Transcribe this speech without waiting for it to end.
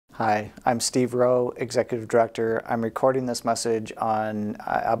Hi, I'm Steve Rowe, Executive Director. I'm recording this message on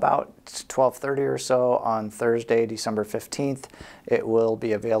about 12:30 or so on Thursday, December 15th. It will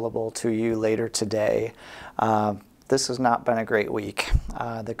be available to you later today. This has not been a great week.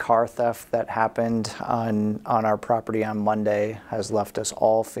 The car theft that happened on our property on Monday has left us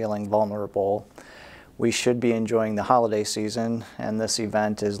all feeling vulnerable. We should be enjoying the holiday season, and this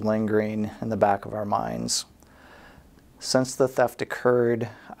event is lingering in the back of our minds. Since the theft occurred,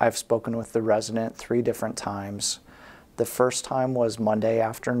 I've spoken with the resident 3 different times. The first time was Monday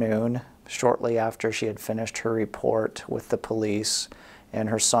afternoon, shortly after she had finished her report with the police, and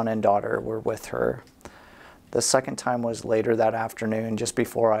her son and daughter were with her. The second time was later that afternoon, just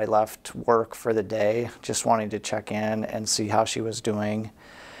before I left work for the day, just wanting to check in and see how she was doing.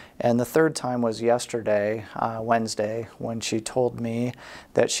 And the third time was yesterday, Wednesday, when she told me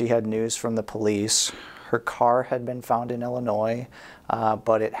that she had news from the police. Her car had been found in Illinois,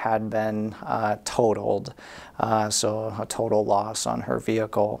 but it had been totaled, so a total loss on her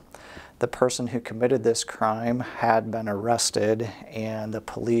vehicle. The person who committed this crime had been arrested, and the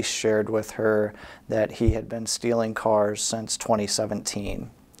police shared with her that he had been stealing cars since 2017.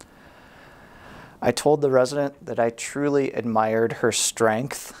 I told the resident that I truly admired her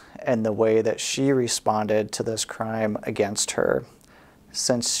strength and the way that she responded to this crime against her.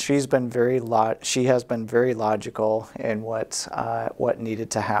 Since she has been very logical in what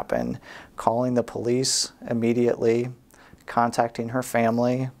needed to happen, calling the police immediately, contacting her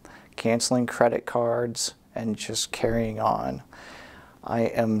family, canceling credit cards, and just carrying on. I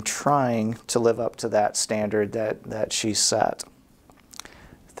am trying to live up to that standard that she set.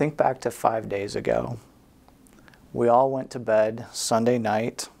 Think back to 5 days ago. We all went to bed Sunday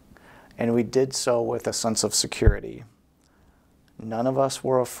night, and we did so with a sense of security. None of us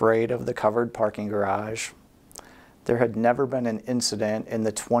were afraid of the covered parking garage. There had never been an incident in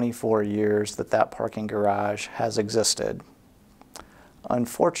the 24 years that parking garage has existed.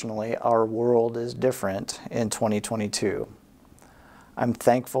 Unfortunately, our world is different in 2022. I'm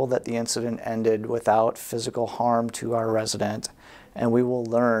thankful that the incident ended without physical harm to our resident, and we will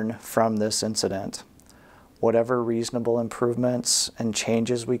learn from this incident. Whatever reasonable improvements and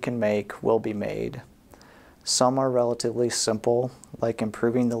changes we can make will be made. Some are relatively simple, like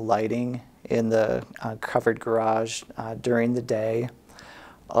improving the lighting in the covered garage during the day.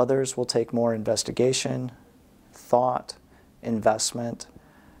 Others will take more investigation, thought, investment,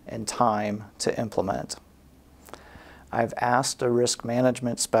 and time to implement. I've asked a risk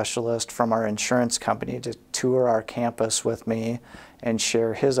management specialist from our insurance company to tour our campus with me and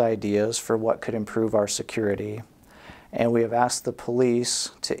share his ideas for what could improve our security. And we have asked the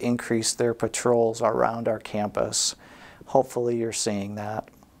police to increase their patrols around our campus. Hopefully you're seeing that.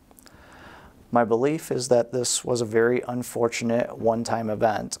 My belief is that this was a very unfortunate one-time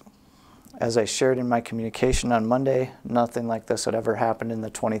event. As I shared in my communication on Monday, nothing like this had ever happened in the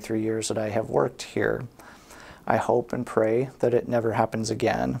 23 years that I have worked here. I hope and pray that it never happens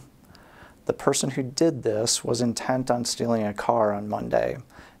again. The person who did this was intent on stealing a car on Monday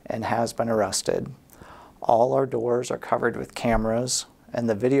and has been arrested. All our doors are covered with cameras, and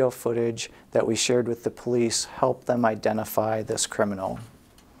the video footage that we shared with the police helped them identify this criminal.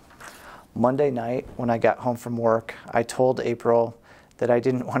 Monday night, when I got home from work, I told April that I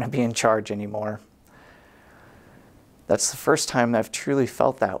didn't want to be in charge anymore. That's the first time I've truly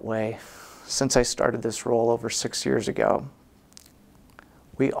felt that way since I started this role over 6 years ago.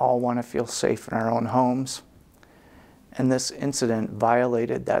 We all want to feel safe in our own homes, and this incident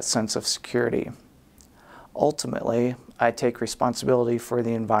violated that sense of security. Ultimately, I take responsibility for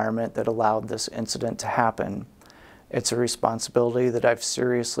the environment that allowed this incident to happen. It's a responsibility that I've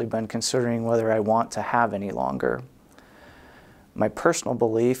seriously been considering whether I want to have any longer. My personal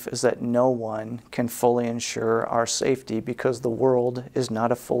belief is that no one can fully ensure our safety because the world is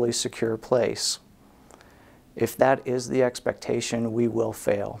not a fully secure place. If that is the expectation, we will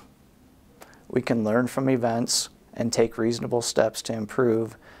fail. We can learn from events and take reasonable steps to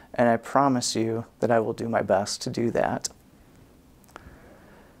improve, and I promise you that I will do my best to do that.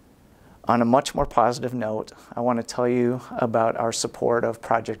 On a much more positive note, I want to tell you about our support of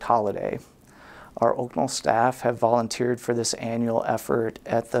Project Holiday. Our Oaknall staff have volunteered for this annual effort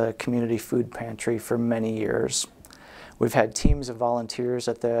at the community food pantry for many years. We've had teams of volunteers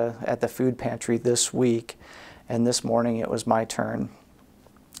at the food pantry this week, and this morning it was my turn.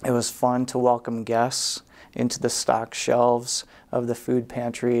 It was fun to welcome guests into the stocked shelves of the food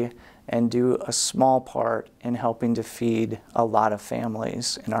pantry and do a small part in helping to feed a lot of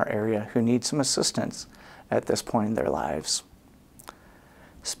families in our area who need some assistance at this point in their lives.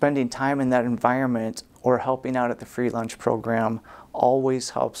 Spending time in that environment or helping out at the free lunch program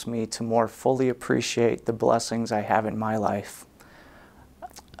always helps me to more fully appreciate the blessings I have in my life.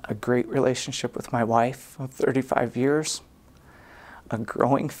 A great relationship with my wife of 35 years, a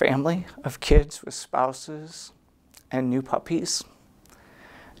growing family of kids with spouses and new puppies,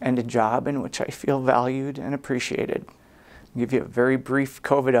 and a job in which I feel valued and appreciated. I'll give you a very brief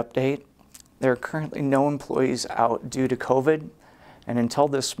COVID update. There are currently no employees out due to COVID, and until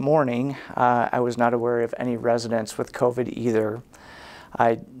this morning, I was not aware of any residents with COVID either.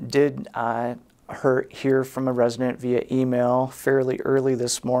 I did hear from a resident via email fairly early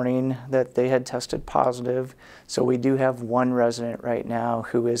this morning that they had tested positive. So we do have one resident right now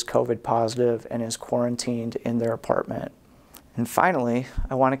who is COVID positive and is quarantined in their apartment. And finally,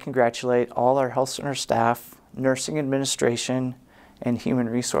 I want to congratulate all our health center staff, nursing administration, and human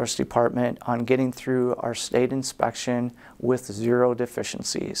resource department on getting through our state inspection with 0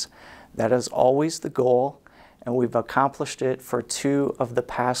 deficiencies. That is always the goal, and we've accomplished it for 2 of the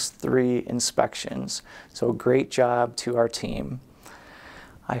past 3 inspections. So great job to our team.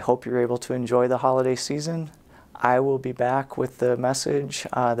 I hope you're able to enjoy the holiday season. I will be back with the message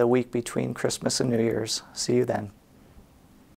the week between Christmas and New Year's. See you then.